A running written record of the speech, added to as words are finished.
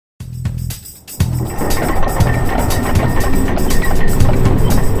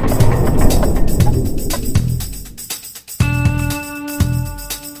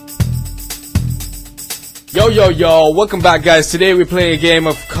Yo, welcome back guys. Today we're playing a game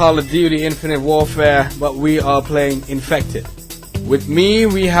of Call of Duty Infinite Warfare, but we are playing Infected. With me,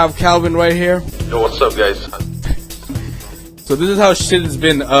 we have Calvin right here. Yo, what's up guys? So this is how shit has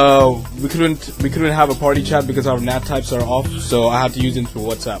been. We couldn't have a party chat because our NAT types are off, so I had to use it through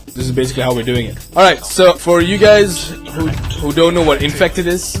WhatsApp. This is basically how we're doing it. Alright, so for you guys who don't know what Infected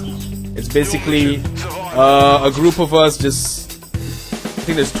is, it's basically a group of us, I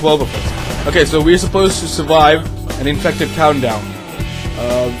think there's 12 of us. Okay, so we're supposed to survive an infected countdown.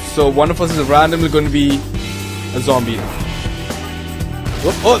 So one of us is randomly going to be a zombie.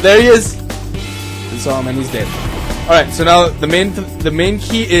 Oh, there he is! We saw him and he's dead. Alright, so now the main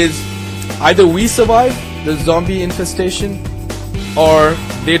key is either we survive the zombie infestation or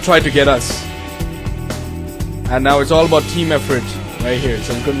they try to get us. And now it's all about team effort right here,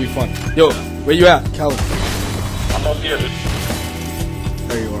 so it's going to be fun. Yo, where you at, Calvin? I'm up here.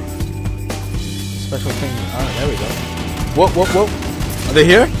 There you are. Special thing. Alright, there we go. Whoa. Are they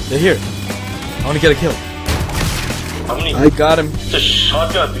here? They're here. I want to get a kill. How many? I got him. It's a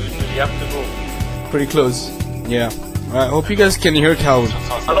shotgun, dude. You have to go. Pretty close. Yeah. Alright, hope you guys can hear Calvin.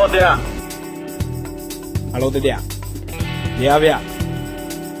 Hello there. Hello there. Yeah.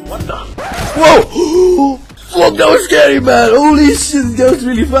 What the? Whoa! Fuck, that was scary, man. Holy shit, that was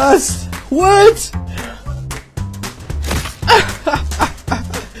really fast. What?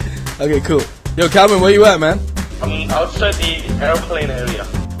 Okay, cool. Yo, Calvin, where you at, man? I'm outside the airplane area.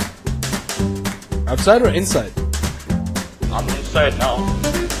 Outside or inside? I'm inside now,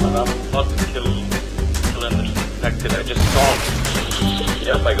 and I'm about to kill the infected. I just saw him.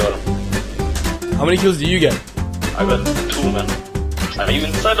 Yep, I got him. How many kills do you get? I got 2, man. Are you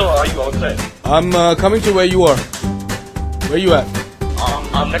inside or are you outside? I'm coming to where you are. Where you at?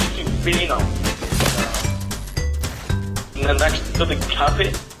 I'm next to Philly now. And then next to the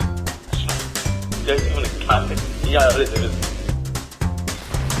cafe. There's even a cafe. Yeah, there is.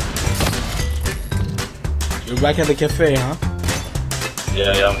 You're back at the cafe, huh?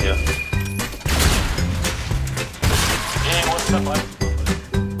 Yeah, I'm here. Hey, what's up, man?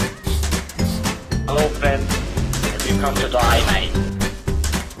 Hello, friend. Have you come to die, mate?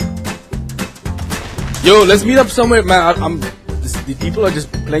 Yo, let's meet up somewhere, man. The people are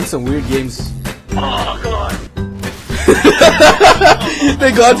just playing some weird games. Oh, come on.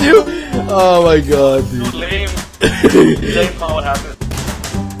 They got you? Oh my god, dude. Lame. Lame how it happened.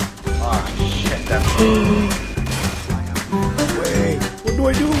 Ah, shit, that's Wait,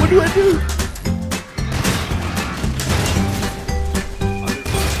 what do I do?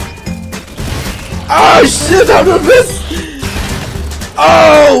 Oh shit, how did I miss?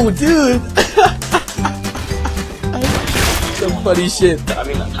 Oh, dude. Some funny shit. I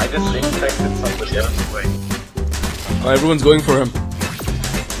mean, I just infected somebody else away. Oh, everyone's going for him.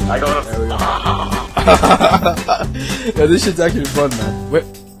 I got him. There we go. Yeah, this shit's actually fun, man. Wait,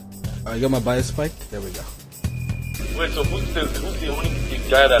 I got my bias spike. There we go. Wait, so who's the only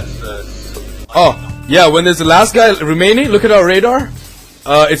guy that's... Oh, yeah, when there's the last guy remaining, look at our radar.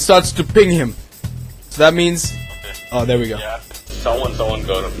 It starts to ping him. So that means... Oh, there we go. Yeah, someone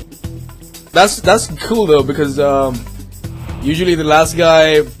got him. That's cool though, because usually the last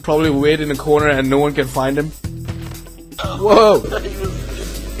guy probably wait in a corner and no one can find him. Whoa!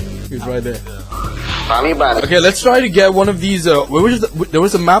 He's right there. Okay, let's try to get one of these. There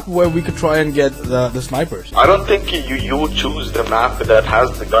was a map where we could try and get the snipers. I don't think you choose the map that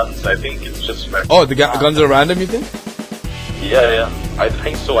has the guns. I think it's just... Oh, the guns are random, you think? Yeah. I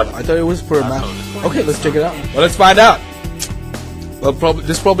think so. I thought it was per map. Okay, let's check it out. Well, let's find out. Well,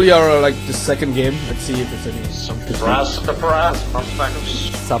 this is probably our the second game. Let's see if it's any. Surprise!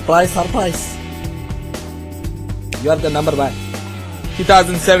 You are the number 1.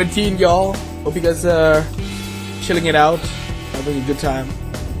 2017, y'all. Hope you guys are chilling it out, having a good time,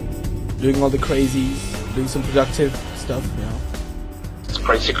 doing all the crazies, doing some productive stuff, you know. It's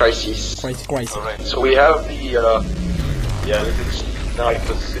crazy. Alright. So we have the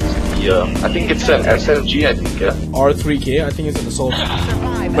I think it's an SMG. I think R3K. I think it's an assault,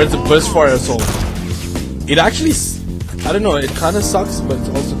 but it's a burst fire assault. It actually, I don't know. It kind of sucks, but it's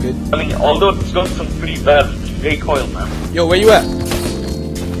also good. I mean, although it's got some pretty bad recoil, man. Yo, where you at?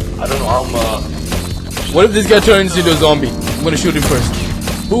 I don't know. What if this guy turns into a zombie? I'm gonna shoot him first.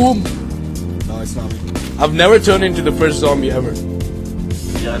 Boom! No, it's not. I've never turned into the first zombie ever.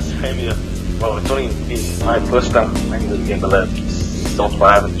 Yeah, same here. Well, it's only been my first time playing this game, but so far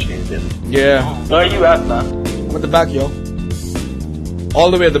I haven't changed it. Yeah. Where are you at, man? I'm at the back, yo. All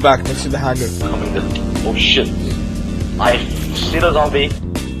the way at the back, next to the hangar. Coming this. Oh shit. I see the zombie.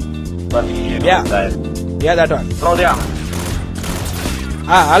 But he Yeah. died. Yeah, that one. Throw down.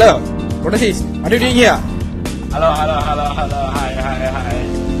 Ah, hello. What is this? What are you doing here? Hello. Hi.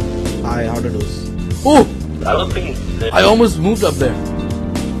 Hi, how to do this? Oh! I don't think that. I almost moved up there.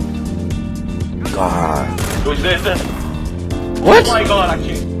 God. Who's this? What? Oh my god,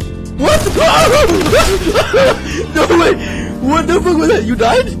 actually. What? No way! What the fuck was that? You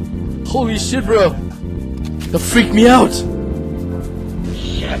died? Holy shit, bro. That freaked me out.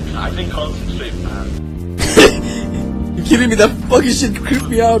 Shit, I didn't concentrate, man. You kidding me? That fucking shit creeped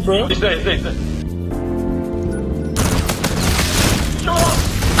me out, bro. Is there. No!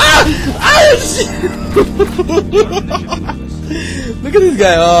 Ah, shit. Look at this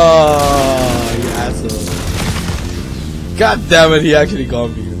guy. Oh, you asshole. God damn it, he actually got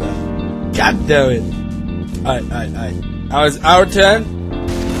me with that. God damn it. Alright. Now it's our turn.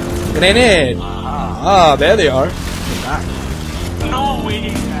 Grenade. Ah, there they are. No way,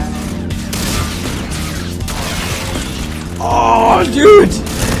 man. Oh, dude.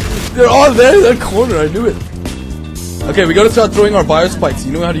 They're all there in that corner. I knew it. Okay, we gotta start throwing our biospikes.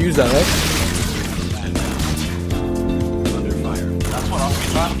 You know how to use that, right? Under fire. That's what I'll be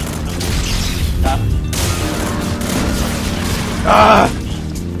trying. Ah!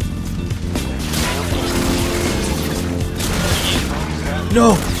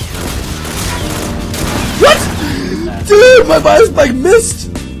 No! What? Dude, my biospike missed!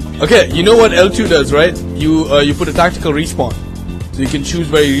 Okay, you know what L2 does, right? You put a tactical respawn. So you can choose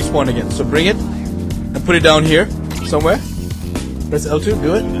where you respawn again. So bring it and put it down here somewhere. Press L2,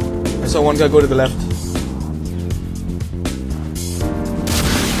 do it. I saw one guy go to the left.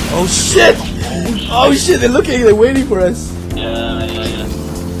 Oh shit! Oh shit, they're looking, they're waiting for us. Yeah.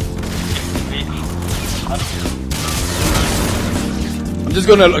 I'm just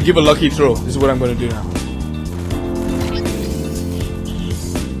gonna give a lucky throw. This is what I'm gonna do now.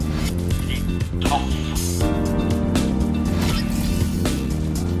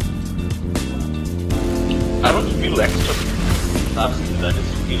 I don't feel extra fast. I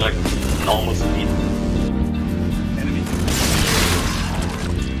just feel like normal speed. Enemy.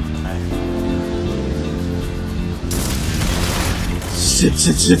 Shit.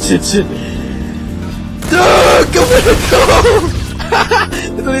 No, come on, go!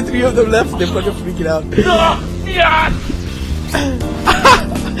 There's only 3 of them left. They're fucking freaking out. No! Yeah!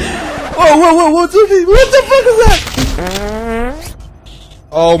 Whoa! What the fuck is that?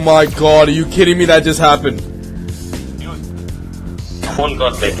 Oh my god, are you kidding me? That just happened. One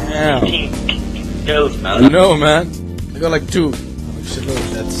got like Damn. 18 kills, man. No, man. I got like 2. Oh shit, look,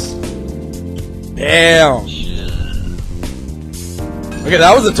 that's... Damn. Okay,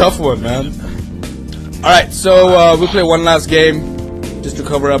 that was a tough one, man. Alright, so we'll play one last game just to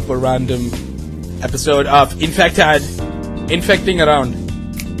cover up a random episode of infecting around.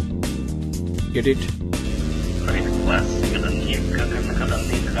 Get it?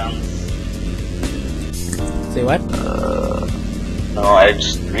 Say what? No, I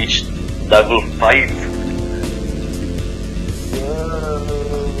just reached level 5.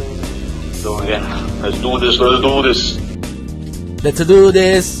 So again, let's do this. Let's do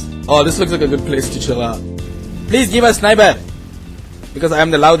this. Oh, this looks like a good place to chill out. Please give us sniper. Because I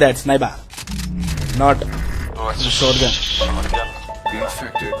am the loudest sniper. Not the shotgun.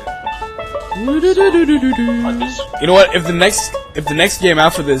 Infected. You know what? If the next game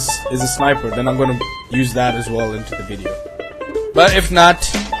after this is a sniper, then I'm gonna use that as well into the video. But if not,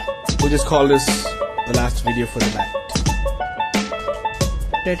 we'll just call this the last video for the night.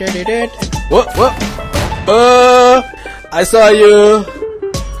 What? I saw you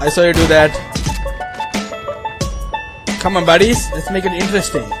do that. Come on, buddies. Let's make it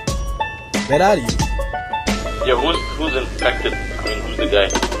interesting. Where are you? Yeah, who's infected? I mean, who's the guy?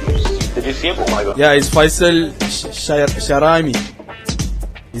 Did you see him? Oh my god. Yeah, it's Faisal Sharami.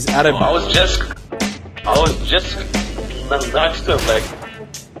 He's Arabic. I was just next to him, like.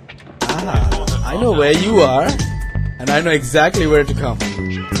 I know where you are, and I know exactly where to come.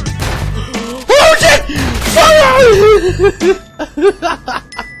 Oh shit!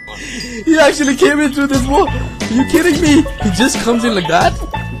 He actually came in through this wall. Are you kidding me? He just comes in like that?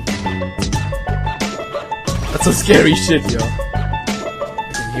 That's some scary shit, yo. I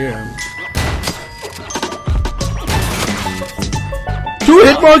can hear him. 2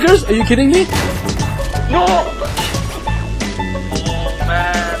 hit markers? Are you kidding me? No! Oh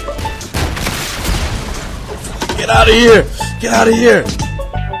man. Get out of here! Get out of here!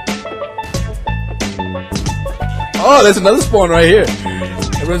 Oh, there's another spawn right here.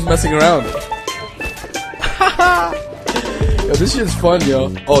 Everyone's messing around. Yo, this shit's fun,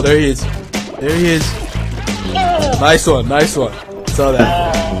 yo. Oh, there he is. There he is. Nice one, nice one. Saw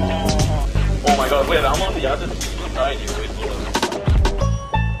that. Oh my god, wait, I'm on the other side.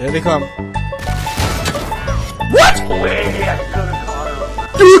 There they come. What? Wait, I could've caught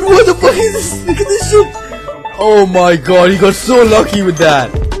him. Dude, what the fuck is this? Look at this shit. Oh my god, he got so lucky with that.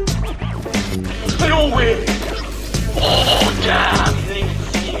 No way. Oh, damn. He didn't even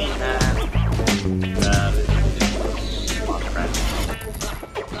see me, man. This is my friend.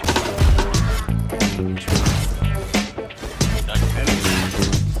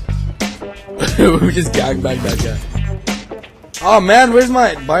 We just gangbanged that guy. Oh man, where's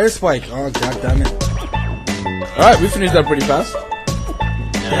my buyer spike? Oh god damn it. Alright, we finished that pretty fast.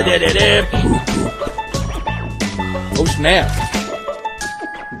 Oh snap.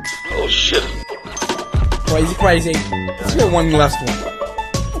 Oh shit. Crazy, crazy. Let's get one last one.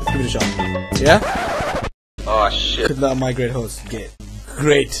 Let's give it a shot. Yeah? Oh shit. Could not migrate host get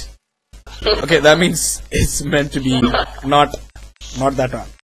great. Okay, that means it's meant to be not that round.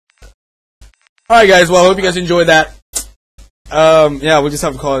 Alright guys, well I hope you guys enjoyed that. Yeah, we'll just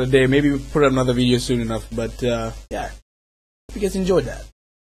have to call it a day. Maybe we'll put up another video soon enough. But yeah. Hope you guys enjoyed that.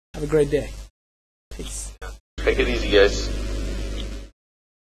 Have a great day. Peace. Take it easy, guys.